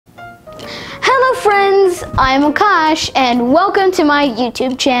I'm Akash and welcome to my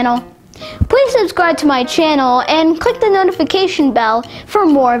YouTube channel. Please subscribe to my channel and click the notification bell for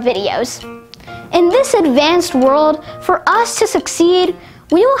more videos. In this advanced world, for us to succeed,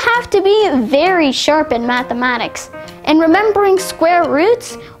 we will have to be very sharp in mathematics, and remembering square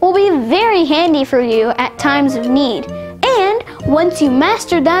roots will be very handy for you at times of need. And once you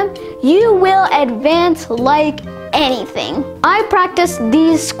master them, you will advance like anything. I practiced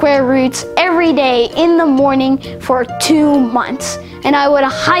these square roots every day in the morning for 2 months, and I would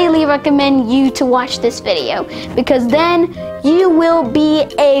highly recommend you to watch this video because then you will be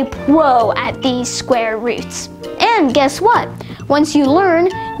a pro at these square roots. And guess what? Once you learn,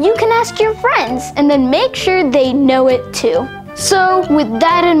 you can ask your friends and then make sure they know it too. So with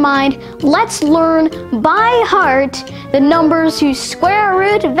that in mind, let's learn by heart the numbers whose square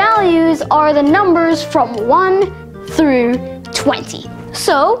root values are the numbers from 1 through 20.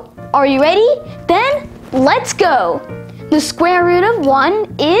 So, are you ready? Then let's go! The square root of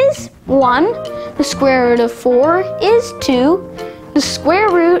 1 is 1. The square root of 4 is 2. The square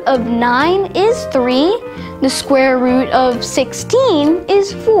root of 9 is 3. The square root of 16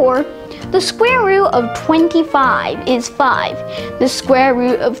 is 4. The square root of 25 is 5. The square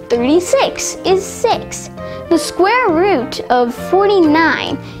root of 36 is 6. The square root of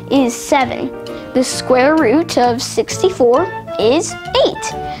 49 is 7. The square root of 64 is 8.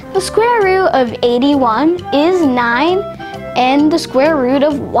 The square root of 81 is 9. And the square root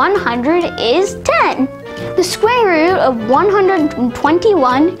of 100 is 10. The square root of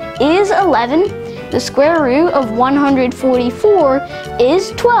 121 is 11. The square root of 144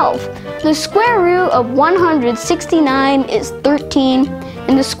 is 12. The square root of 169 is 13.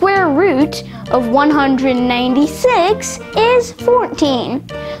 And the square root of 196 is 14.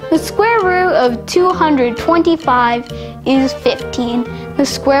 The square root of 225 is 15. The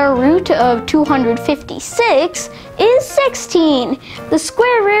square root of 256 is 16. The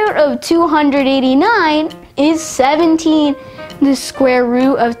square root of 289 is 17. The square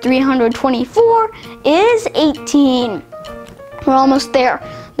root of 324 is 18. We're almost there.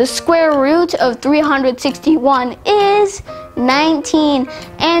 The square root of 361 is 19.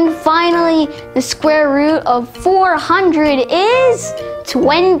 And finally, the square root of 400 is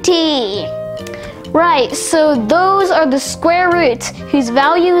 20. Right, so those are the square roots whose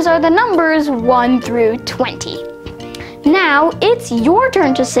values are the numbers 1 through 20. Now, it's your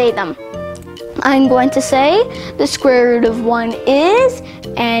turn to say them. I'm going to say the square root of 1 is,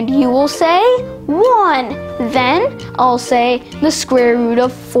 and you will say 1. Then I'll say the square root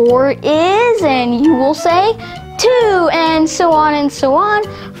of 4 is, and you will say 2, and so on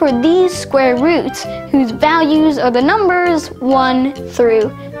for these square roots whose values are the numbers 1 through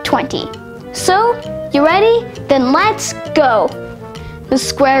 20. So, you ready? Then let's go. The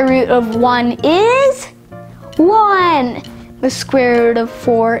square root of 1 is 1. The square root of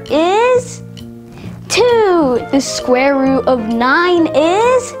 4 is 2. The square root of 9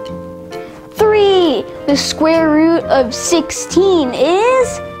 is 3. The square root of 16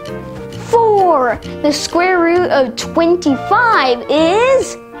 is 4. The square root of 25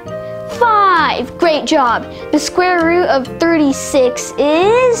 is 5. Great job. The square root of 36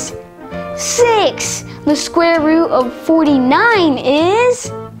 is 6. The square root of 49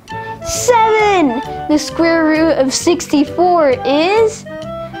 is 7. The square root of 64 is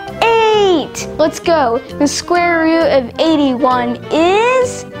 8. Let's go. The square root of 81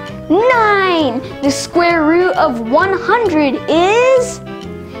 is 9. The square root of 100 is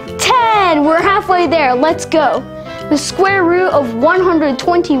 10. We're halfway there. Let's go. The square root of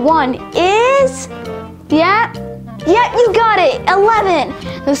 121 is, yeah, you got it, 11.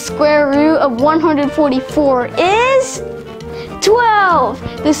 The square root of 144 is 12.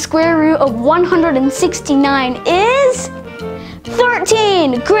 The square root of 169 is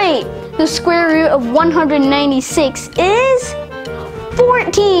 13. Great. The square root of 196 is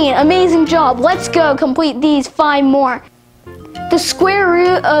 14. Amazing job. Let's go complete these 5 more. The square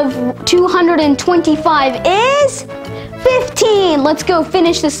root of 225 is 15. Let's go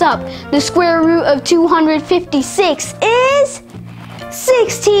finish this up. The square root of 256 is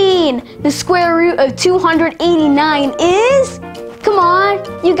 16. The square root of 289 is, come on,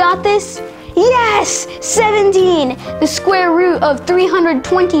 you got this? Yes, 17. The square root of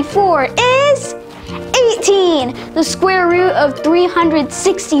 324 is 18. The square root of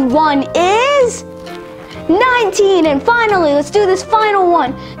 361 is 19. And finally, let's do this final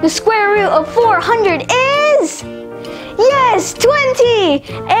one. The square root of 400 is, Yes, 20!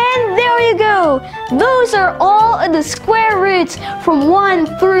 And there you go. Those are all of the square roots from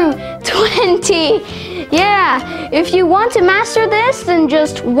 1 through 20. Yeah, if you want to master this, then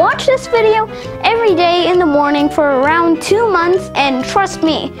just watch this video every day in the morning for around 2 months, and trust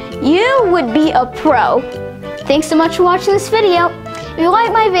me, you would be a pro. Thanks so much for watching this video. If you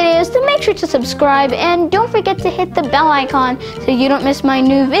like my videos, then make sure to subscribe, and don't forget to hit the bell icon so you don't miss my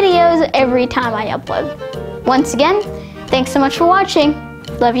new videos every time I upload. Once again, thanks so much for watching.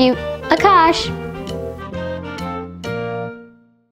 Love you, Akash.